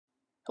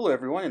Hello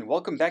everyone and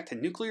welcome back to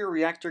Nuclear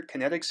Reactor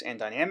Kinetics and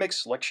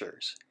Dynamics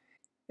lectures.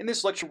 In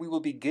this lecture we will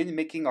begin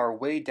making our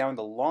way down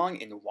the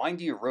long and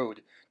windy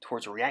road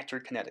towards reactor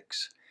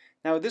kinetics.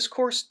 Now this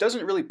course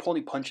doesn't really pull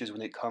any punches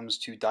when it comes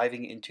to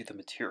diving into the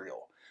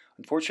material.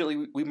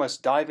 Unfortunately, we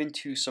must dive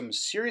into some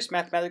serious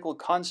mathematical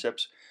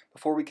concepts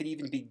before we can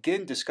even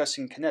begin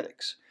discussing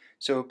kinetics.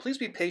 So please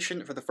be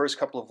patient for the first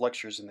couple of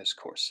lectures in this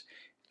course.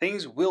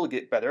 Things will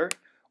get better,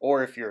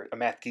 or if you're a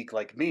math geek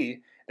like me,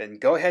 then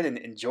go ahead and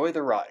enjoy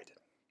the ride.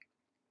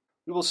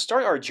 We will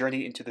start our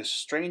journey into this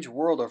strange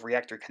world of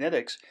reactor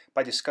kinetics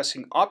by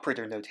discussing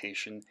operator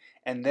notation,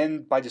 and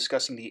then by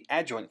discussing the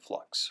adjoint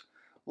flux.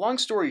 Long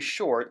story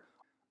short,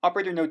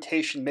 operator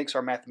notation makes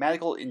our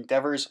mathematical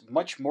endeavors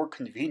much more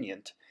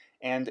convenient,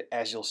 and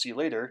as you'll see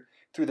later,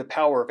 through the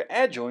power of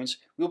adjoints,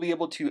 we'll be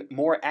able to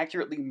more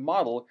accurately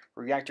model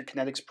reactor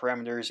kinetics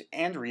parameters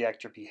and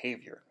reactor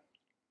behavior.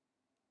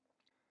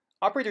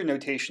 Operator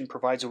notation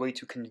provides a way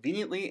to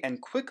conveniently and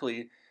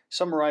quickly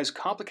summarize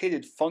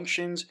complicated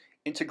functions,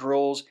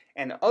 integrals,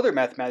 and other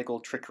mathematical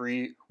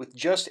trickery with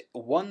just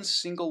one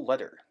single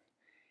letter.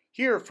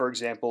 Here, for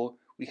example,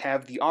 we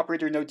have the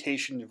operator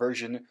notation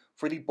version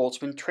for the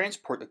Boltzmann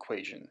transport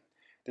equation.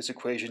 This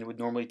equation would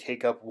normally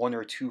take up one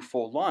or two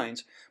full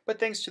lines, but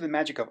thanks to the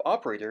magic of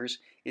operators,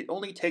 it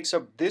only takes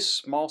up this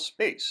small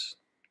space.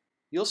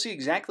 You'll see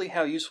exactly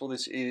how useful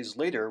this is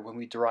later when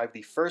we derive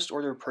the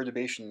first-order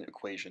perturbation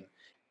equation.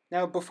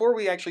 Now, before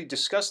we actually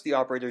discuss the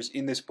operators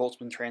in this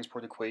Boltzmann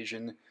transport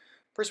equation,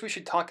 first we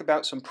should talk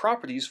about some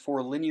properties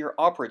for linear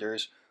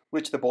operators,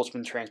 which the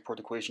Boltzmann transport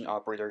equation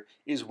operator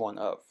is one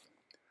of.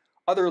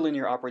 Other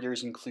linear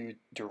operators include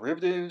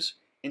derivatives,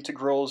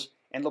 integrals,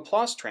 and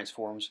Laplace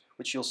transforms,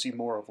 which you'll see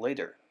more of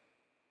later.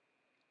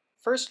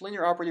 First,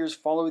 linear operators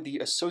follow the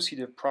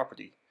associative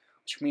property,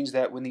 which means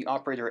that when the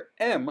operator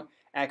m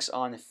acts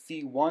on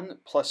phi1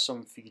 plus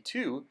some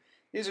phi2,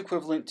 it is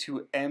equivalent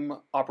to m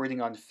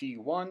operating on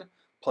phi1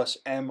 plus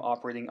m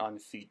operating on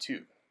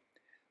phi2.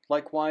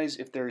 Likewise,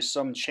 if there is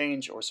some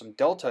change or some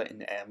delta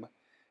in m,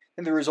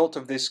 then the result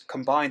of this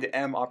combined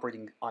m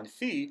operating on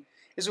phi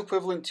is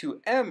equivalent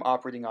to m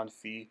operating on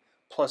phi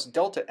plus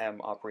delta m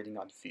operating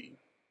on phi.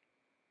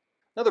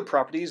 Another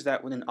property is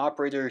that when an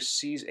operator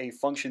sees a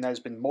function that has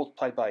been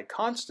multiplied by a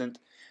constant,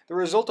 the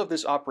result of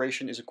this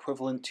operation is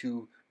equivalent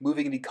to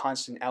moving the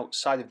constant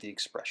outside of the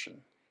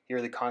expression.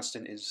 Here the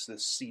constant is the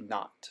c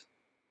naught.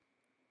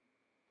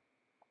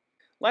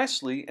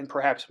 Lastly, and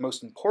perhaps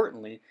most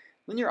importantly,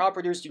 linear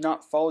operators do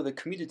not follow the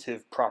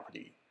commutative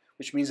property,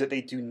 which means that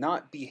they do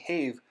not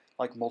behave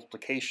like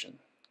multiplication.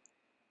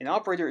 An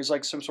operator is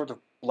like some sort of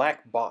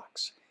black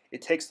box.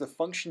 It takes the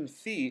function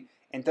phi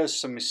and does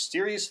some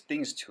mysterious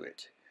things to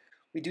it.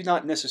 We do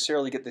not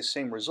necessarily get the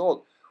same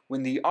result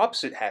when the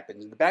opposite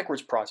happens, the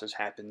backwards process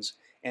happens,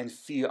 and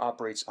phi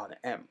operates on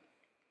m.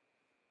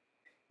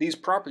 These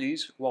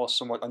properties, while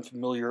somewhat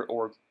unfamiliar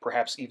or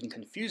perhaps even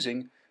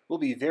confusing, will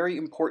be very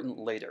important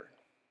later.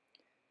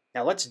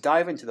 Now let's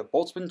dive into the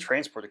Boltzmann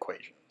transport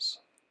equations.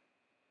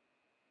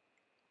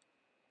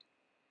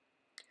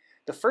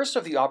 The first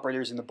of the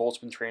operators in the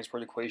Boltzmann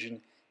transport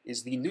equation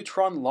is the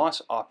neutron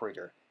loss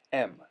operator,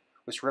 m,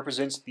 which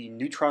represents the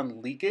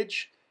neutron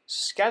leakage,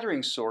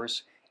 scattering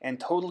source, and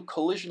total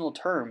collisional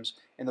terms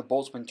in the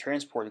Boltzmann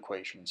transport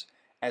equations,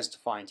 as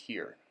defined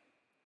here.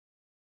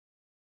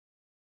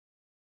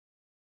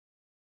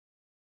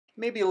 It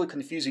may be a little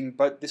confusing,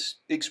 but this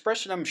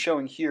expression I'm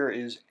showing here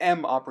is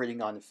m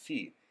operating on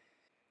phi.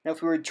 Now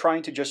if we were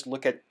trying to just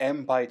look at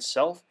m by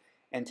itself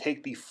and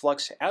take the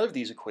flux out of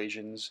these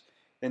equations,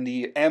 then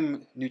the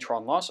m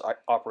neutron loss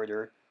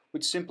operator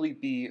would simply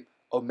be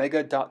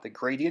omega dot the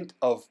gradient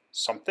of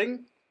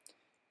something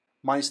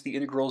minus the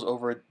integrals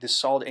over the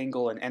solid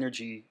angle and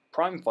energy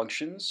prime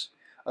functions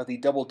of the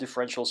double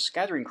differential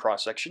scattering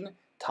cross-section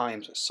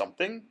times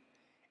something,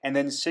 and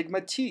then sigma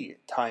t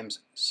times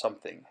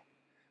something.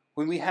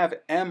 When we have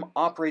m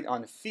operate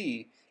on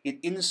phi, it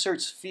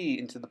inserts phi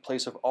into the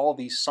place of all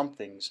these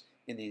somethings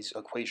in these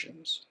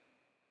equations.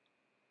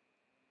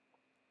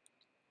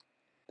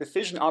 The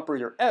fission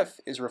operator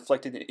f is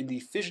reflected in the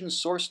fission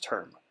source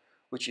term,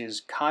 which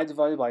is chi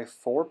divided by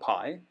 4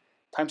 pi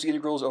times the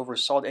integrals over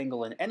solid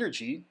angle and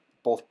energy,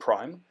 both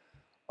prime,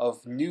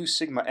 of nu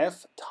sigma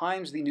f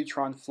times the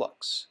neutron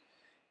flux.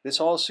 This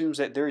all assumes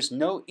that there is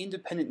no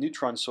independent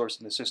neutron source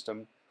in the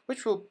system,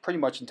 which will pretty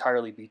much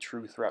entirely be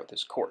true throughout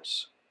this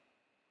course.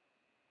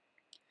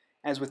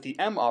 As with the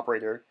m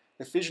operator,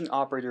 the fission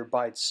operator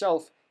by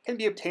itself can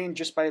be obtained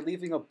just by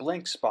leaving a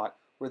blank spot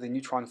where the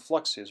neutron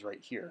flux is right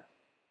here.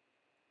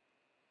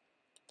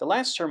 The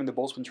last term in the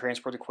Boltzmann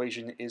transport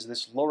equation is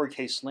this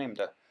lowercase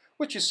lambda,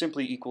 which is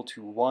simply equal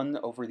to 1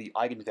 over the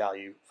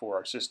eigenvalue for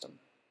our system.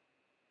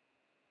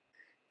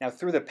 Now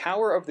through the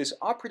power of this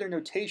operator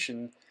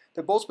notation,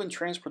 the Boltzmann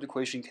transport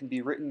equation can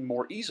be written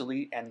more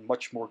easily and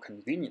much more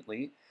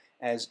conveniently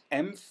as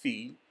m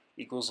phi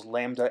equals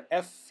lambda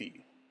f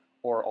phi,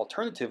 or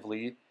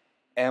alternatively,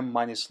 m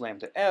minus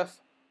lambda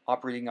f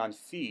operating on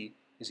phi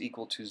is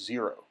equal to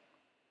 0.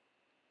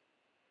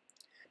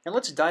 Now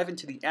let's dive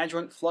into the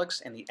adjoint flux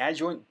and the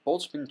adjoint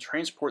Boltzmann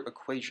transport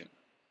equation.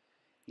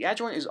 The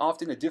adjoint is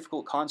often a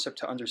difficult concept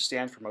to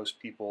understand for most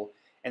people,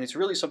 and it's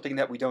really something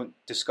that we don't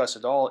discuss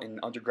at all in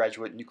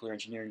undergraduate nuclear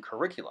engineering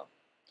curriculum.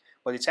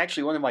 But it's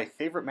actually one of my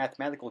favorite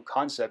mathematical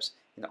concepts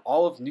in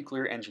all of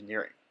nuclear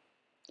engineering.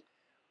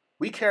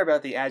 We care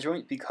about the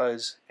adjoint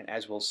because, and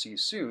as we'll see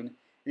soon,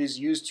 it is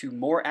used to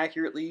more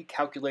accurately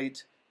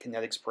calculate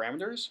kinetics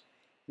parameters,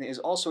 and it is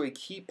also a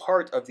key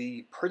part of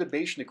the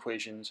perturbation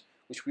equations,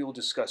 which we will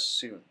discuss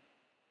soon.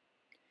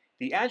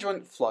 The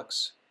adjoint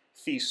flux,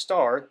 phi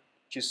star,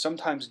 which is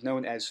sometimes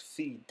known as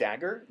phi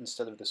dagger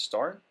instead of the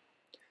star,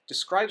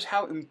 describes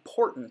how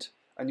important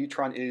a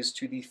neutron is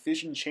to the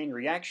fission chain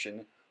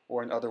reaction,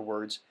 or in other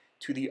words,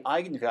 to the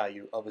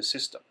eigenvalue of a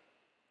system.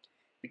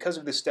 Because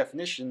of this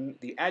definition,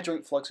 the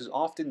adjoint flux is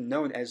often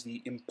known as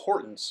the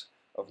importance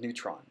of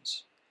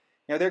neutrons.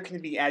 Now there can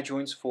be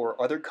adjoints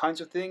for other kinds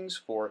of things,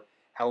 for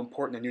how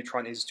important a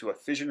neutron is to a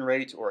fission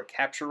rate or a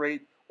capture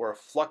rate or a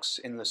flux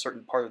in a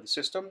certain part of the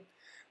system,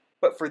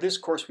 but for this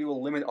course we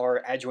will limit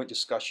our adjoint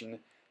discussion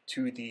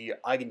to the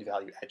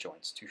eigenvalue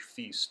adjoints, to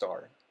phi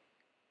star.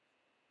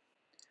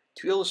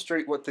 To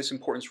illustrate what this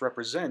importance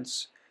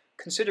represents,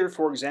 consider,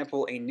 for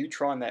example, a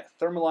neutron that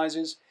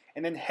thermalizes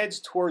and then heads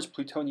towards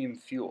plutonium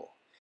fuel.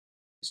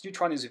 This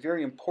neutron is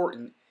very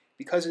important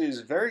because it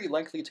is very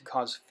likely to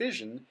cause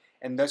fission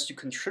and thus to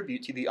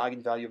contribute to the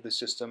eigenvalue of the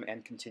system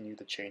and continue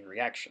the chain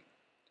reaction.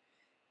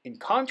 In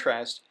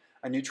contrast,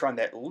 a neutron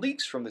that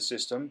leaks from the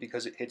system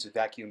because it hits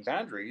vacuum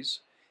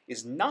boundaries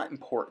is not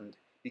important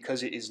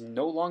because it is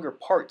no longer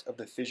part of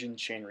the fission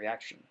chain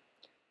reaction.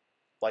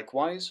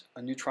 Likewise,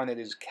 a neutron that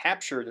is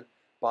captured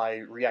by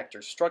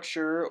reactor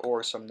structure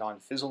or some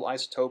non-fissile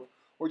isotope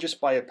or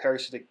just by a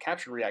parasitic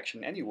capture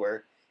reaction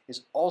anywhere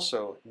is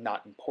also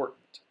not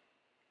important.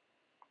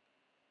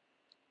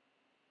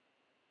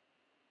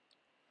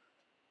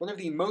 One of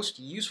the most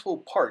useful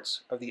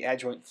parts of the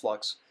adjoint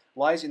flux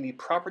lies in the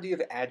property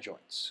of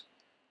adjoints,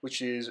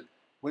 which is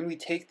when we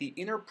take the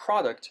inner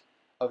product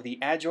of the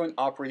adjoint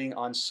operating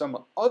on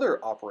some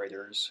other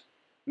operators,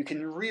 we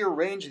can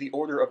rearrange the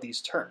order of these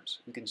terms.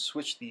 We can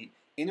switch the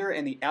inner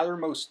and the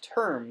outermost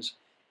terms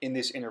in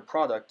this inner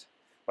product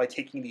by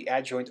taking the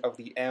adjoint of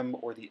the M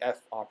or the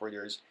F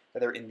operators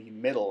that are in the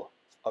middle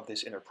of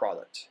this inner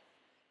product.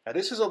 Now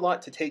this is a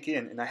lot to take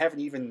in, and I haven't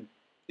even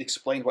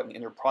explained what an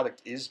inner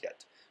product is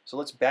yet. So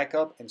let's back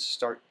up and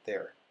start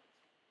there.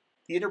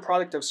 The inner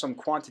product of some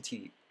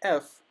quantity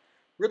f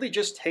really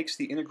just takes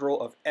the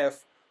integral of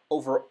f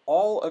over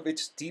all of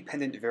its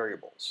dependent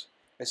variables.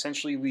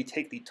 Essentially, we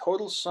take the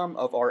total sum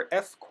of our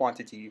f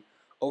quantity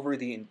over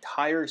the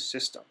entire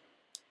system.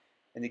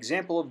 An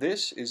example of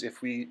this is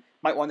if we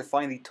might want to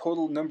find the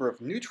total number of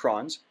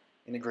neutrons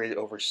integrated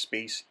over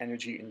space,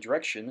 energy, and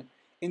direction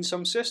in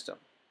some system.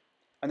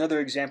 Another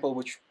example,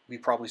 which we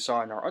probably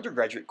saw in our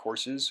undergraduate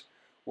courses,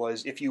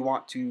 was if you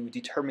want to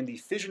determine the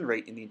fission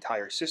rate in the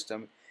entire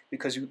system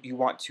because you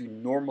want to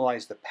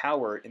normalize the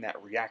power in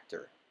that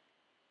reactor.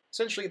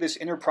 Essentially, this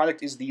inner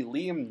product is the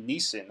Liam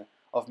Neeson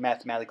of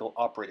mathematical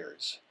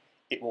operators.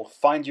 It will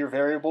find your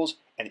variables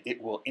and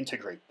it will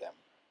integrate them.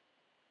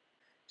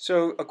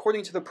 So,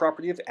 according to the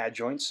property of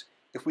adjoints,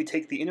 if we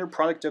take the inner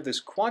product of this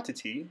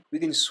quantity, we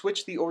can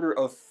switch the order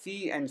of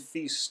phi and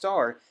phi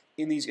star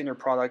in these inner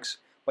products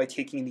by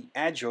taking the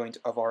adjoint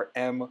of our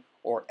M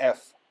or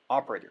F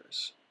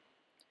operators.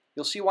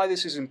 You'll see why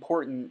this is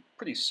important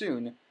pretty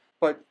soon,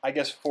 but I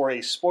guess for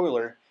a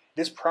spoiler,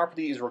 this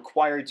property is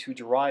required to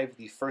derive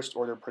the first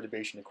order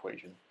perturbation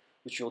equation,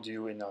 which you'll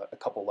do in a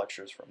couple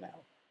lectures from now.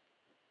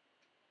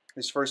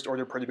 This first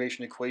order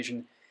perturbation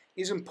equation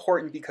is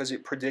important because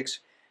it predicts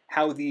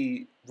how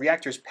the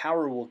reactor's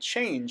power will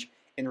change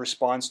in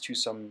response to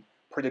some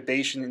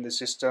perturbation in the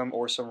system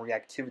or some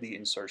reactivity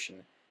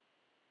insertion.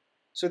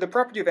 So the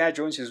property of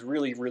adjoints is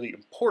really, really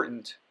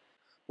important.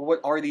 But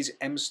what are these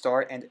M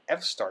star and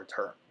F star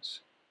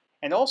terms?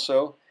 And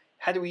also,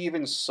 how do we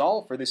even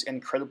solve for this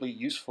incredibly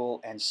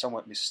useful and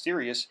somewhat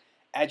mysterious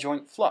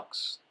adjoint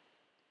flux?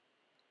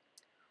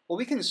 Well,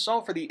 we can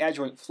solve for the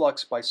adjoint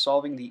flux by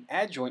solving the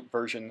adjoint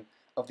version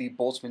of the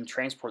Boltzmann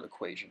transport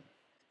equation.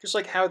 Just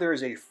like how there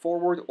is a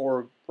forward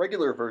or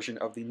regular version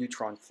of the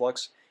neutron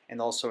flux and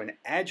also an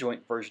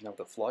adjoint version of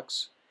the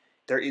flux,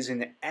 there is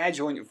an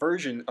adjoint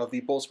version of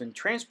the Boltzmann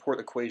transport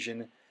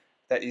equation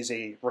that is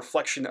a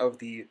reflection of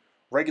the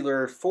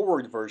regular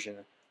forward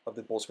version of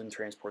the Boltzmann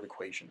transport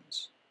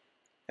equations.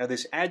 Now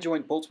this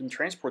adjoint Boltzmann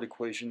transport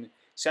equation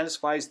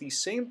satisfies the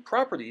same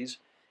properties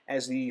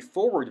as the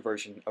forward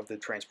version of the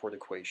transport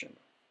equation.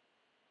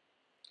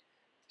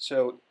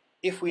 So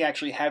if we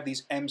actually have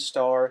these M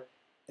star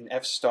and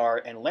F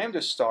star and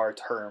lambda star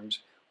terms,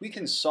 we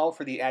can solve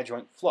for the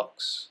adjoint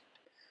flux,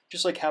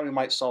 just like how we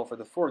might solve for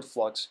the forward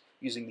flux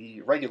using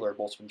the regular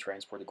Boltzmann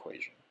transport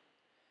equation.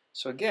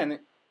 So again,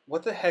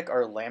 what the heck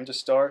are lambda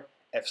star,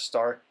 F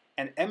star,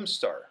 and M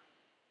star?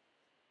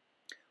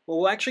 Well,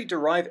 we'll actually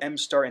derive M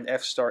star and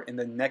F star in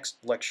the next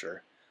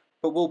lecture,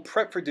 but we'll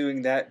prep for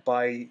doing that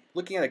by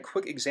looking at a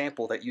quick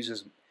example that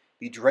uses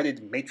the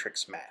dreaded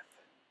matrix math.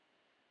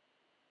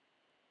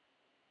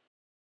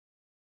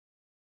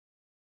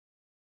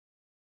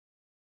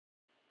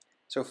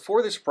 So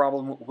for this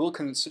problem, we'll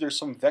consider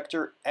some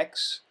vector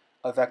x,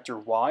 a vector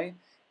y,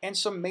 and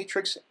some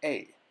matrix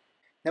A.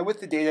 Now with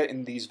the data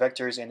in these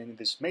vectors and in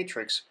this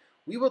matrix,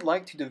 we would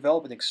like to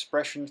develop an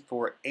expression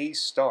for A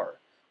star,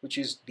 which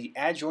is the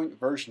adjoint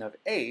version of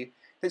A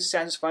that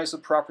satisfies the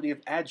property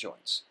of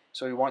adjoints.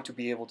 So we want to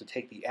be able to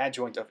take the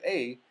adjoint of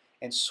A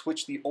and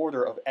switch the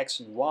order of x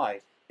and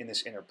y in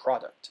this inner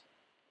product.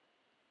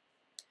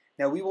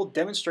 Now we will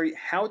demonstrate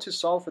how to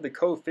solve for the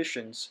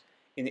coefficients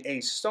in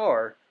A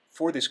star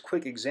for this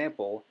quick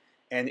example,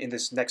 and in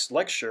this next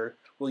lecture,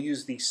 we'll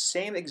use the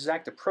same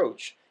exact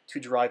approach to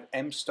derive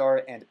m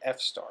star and f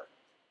star.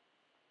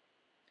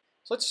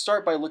 So let's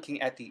start by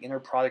looking at the inner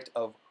product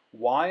of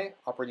y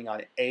operating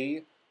on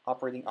A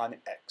operating on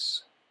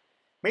x.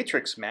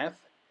 Matrix math,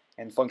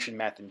 and function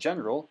math in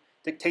general,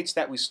 dictates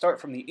that we start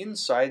from the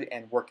inside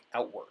and work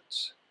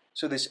outwards.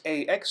 So this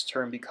ax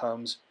term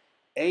becomes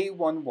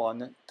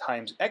a11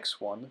 times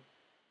x1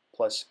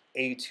 plus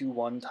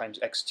a21 times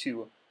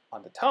x2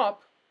 on the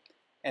top,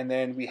 and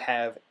then we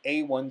have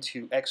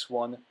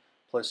a12x1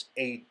 plus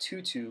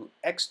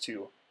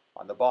a22x2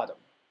 on the bottom.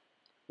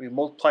 We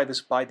multiply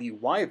this by the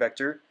y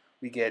vector,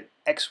 we get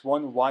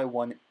x1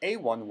 y1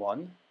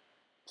 a11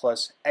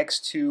 plus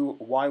x2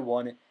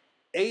 y1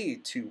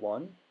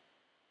 a21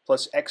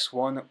 plus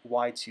x1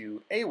 y2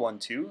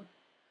 a12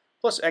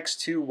 plus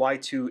x2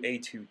 y2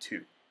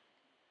 a22.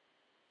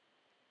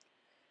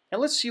 Now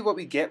let's see what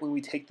we get when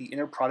we take the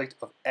inner product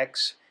of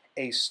x,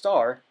 a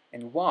star,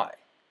 and y.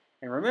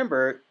 And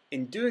remember,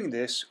 in doing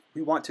this,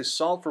 we want to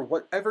solve for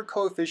whatever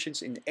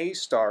coefficients in A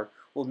star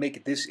will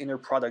make this inner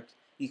product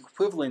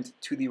equivalent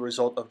to the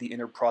result of the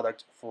inner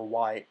product for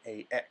y,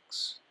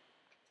 ax.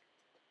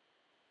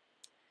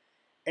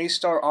 A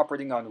star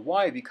operating on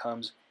y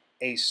becomes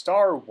a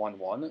star 1,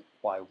 1,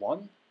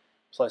 y1,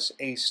 plus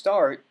a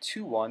star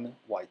 2, 1,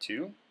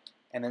 y2,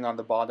 and then on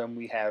the bottom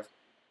we have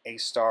a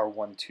star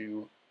 1,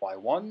 2,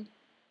 y1,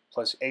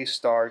 plus a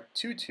star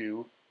 2,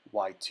 2,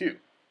 y2.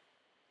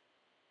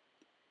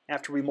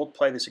 After we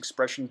multiply this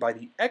expression by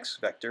the x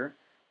vector,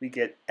 we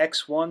get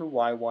x1,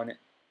 y1,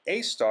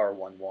 a star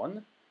 1,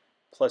 1,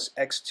 plus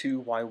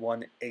x2,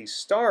 y1, a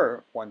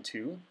star 1,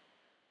 2,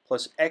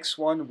 plus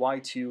x1,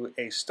 y2,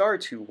 a star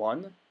 2,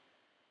 1,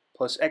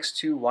 plus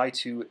x2,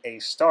 y2, a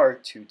star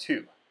 2,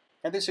 2.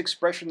 And this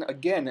expression,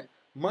 again,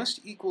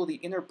 must equal the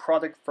inner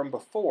product from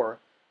before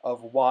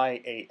of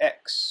y,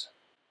 ax.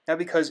 Now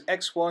because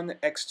x1,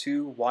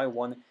 x2,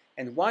 y1,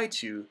 and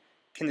y2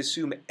 can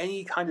assume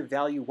any kind of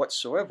value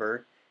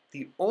whatsoever,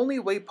 the only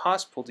way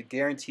possible to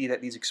guarantee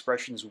that these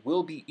expressions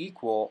will be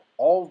equal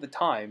all the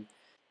time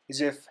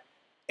is if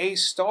a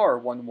star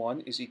 1,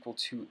 1 is equal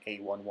to a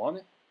 1,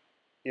 1,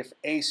 if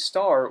a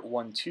star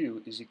 1,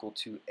 2 is equal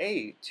to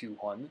a 2,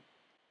 1,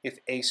 if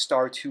a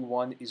star 2,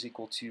 1 is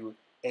equal to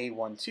a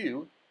 1,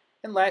 2,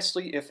 and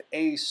lastly if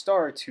a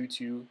star 2,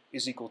 2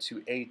 is equal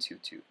to a 2,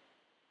 2.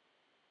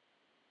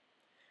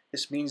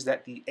 This means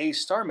that the A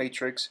star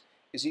matrix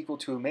is equal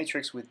to a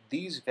matrix with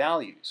these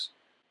values,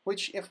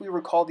 which, if we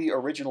recall the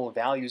original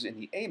values in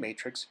the A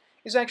matrix,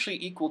 is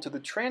actually equal to the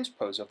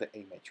transpose of the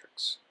A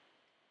matrix.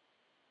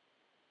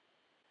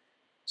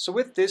 So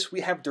with this,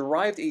 we have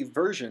derived a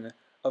version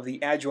of the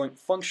adjoint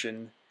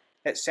function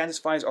that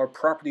satisfies our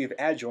property of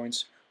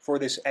adjoints for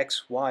this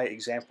xy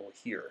example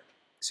here.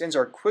 This ends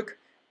our quick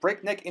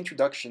breakneck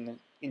introduction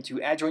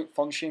into adjoint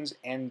functions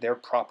and their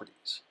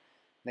properties.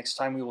 Next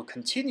time we will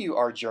continue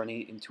our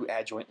journey into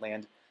adjoint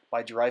land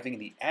by deriving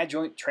the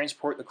adjoint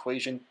transport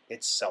equation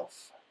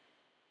itself.